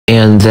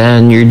And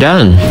then you're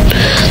done.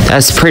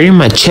 That's pretty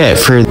much it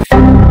for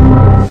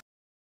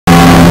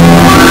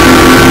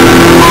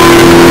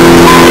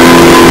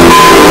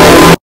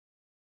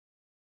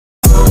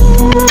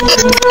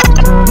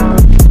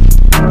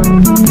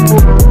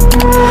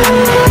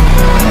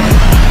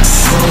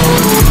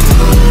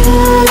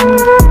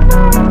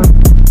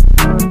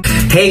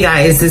Hey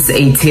guys, this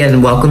is AT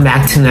and welcome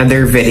back to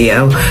another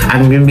video.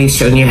 I'm going to be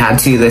showing you how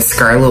to do the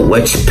Scarlet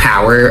Witch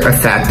power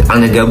effect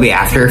on Adobe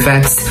After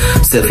Effects.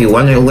 So if you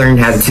want to learn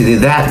how to do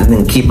that,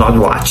 then keep on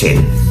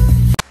watching.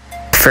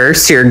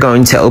 First, you're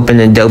going to open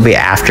Adobe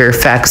After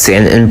Effects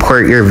and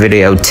import your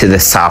video to the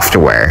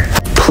software.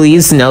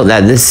 Please note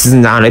that this is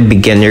not a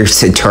beginner's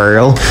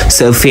tutorial,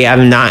 so if you have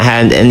not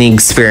had any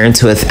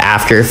experience with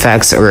After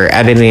Effects or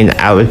editing,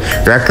 I would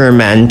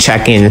recommend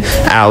checking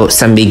out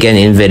some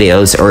beginning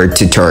videos or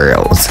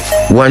tutorials.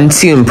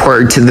 Once you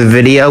import to the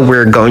video,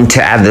 we're going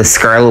to add the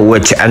Scarlet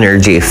Witch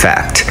energy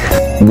effect.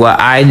 What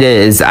I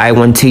did is I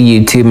went to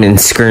YouTube and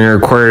screen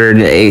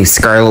recorded a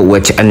Scarlet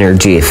Witch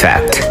energy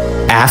effect.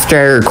 After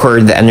I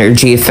record the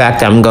energy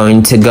effect, I'm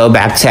going to go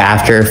back to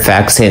After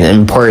Effects and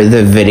import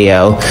the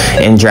video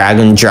and drag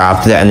and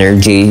drop the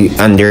energy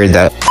under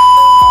the...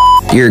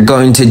 You're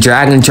going to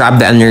drag and drop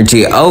the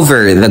energy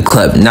over the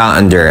clip, not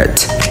under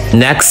it.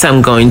 Next,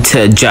 I'm going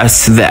to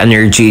adjust the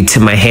energy to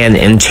my hand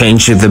and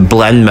change the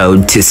blend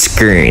mode to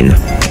screen.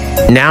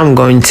 Now I'm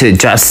going to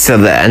adjust to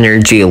the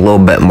energy a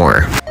little bit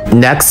more.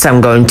 Next,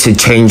 I'm going to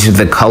change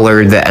the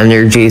color of the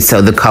energy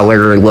so the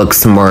color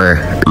looks more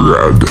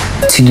red.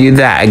 To do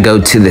that, I go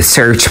to the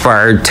search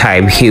bar,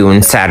 type hue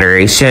and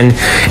saturation,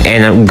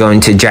 and I'm going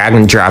to drag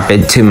and drop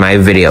it to my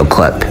video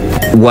clip.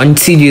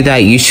 Once you do that,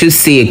 you should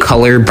see a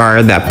color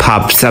bar that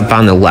pops up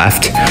on the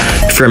left.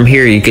 From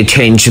here, you could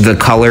change the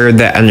color of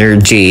the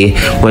energy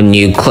when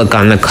you click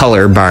on the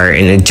color bar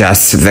and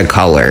adjust the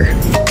color.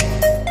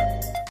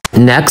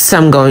 Next,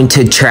 I'm going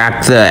to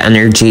track the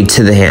energy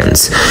to the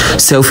hands.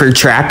 So for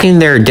tracking,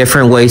 there are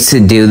different ways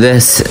to do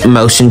this.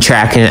 Motion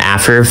tracking in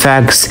After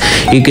Effects.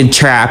 You could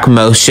track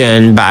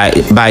motion by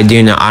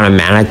doing it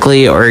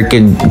automatically, or you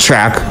could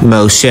track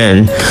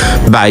motion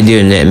by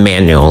doing it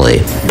manually.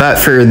 But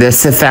for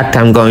this effect,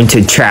 I'm going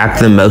to track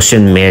the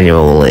motion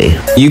manually.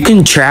 You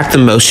can track the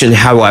motion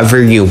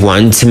however you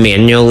want,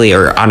 manually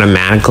or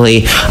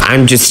automatically.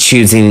 I'm just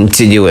choosing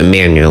to do it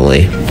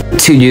manually.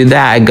 To do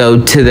that, I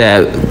go to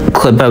the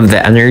clip of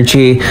the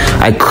energy,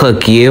 I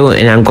click U,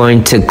 and I'm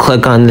going to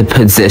click on the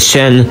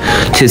position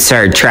to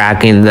start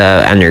tracking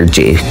the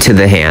energy to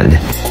the hand.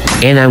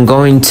 And I'm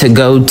going to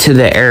go to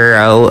the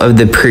arrow of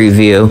the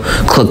preview,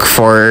 click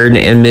forward,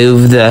 and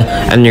move the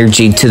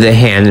energy to the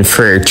hand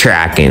for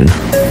tracking.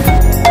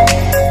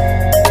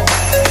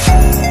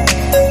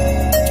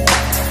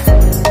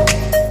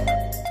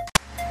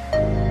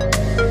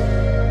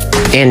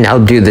 And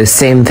I'll do the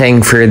same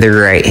thing for the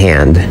right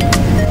hand.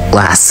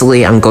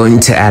 Lastly, I'm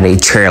going to add a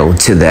trail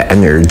to the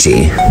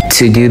energy.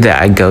 To do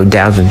that, I go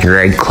down and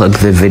right click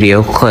the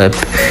video clip,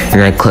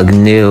 and I click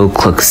new,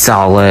 click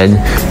solid.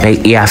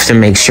 You have to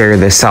make sure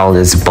the solid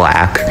is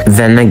black.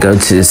 Then I go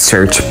to the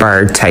search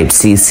bar, type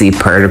CC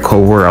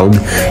particle world,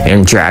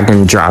 and drag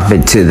and drop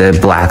it to the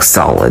black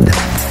solid.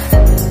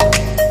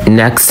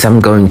 Next, I'm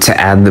going to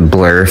add the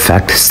blur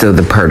effect so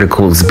the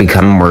particles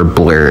become more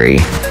blurry.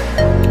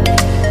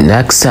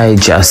 Next, I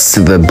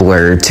adjust the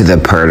blur to the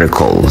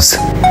particles.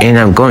 And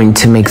I'm going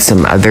to make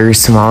some other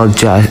small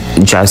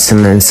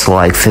adjustments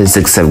like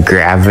physics of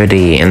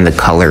gravity and the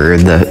color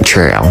of the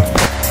trail.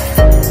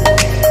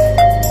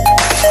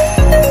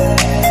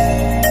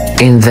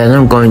 And then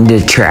I'm going to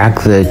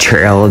track the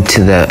trail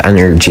to the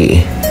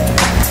energy.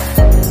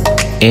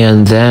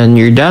 And then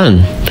you're done.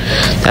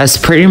 That's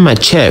pretty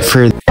much it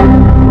for...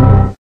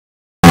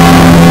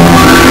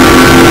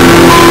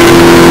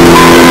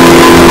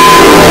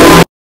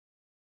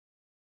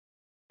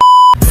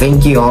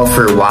 Thank you all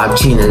for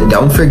watching, and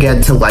don't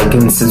forget to like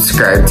and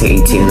subscribe to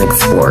 18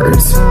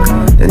 Explorers.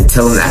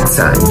 Until next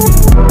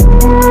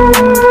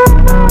time.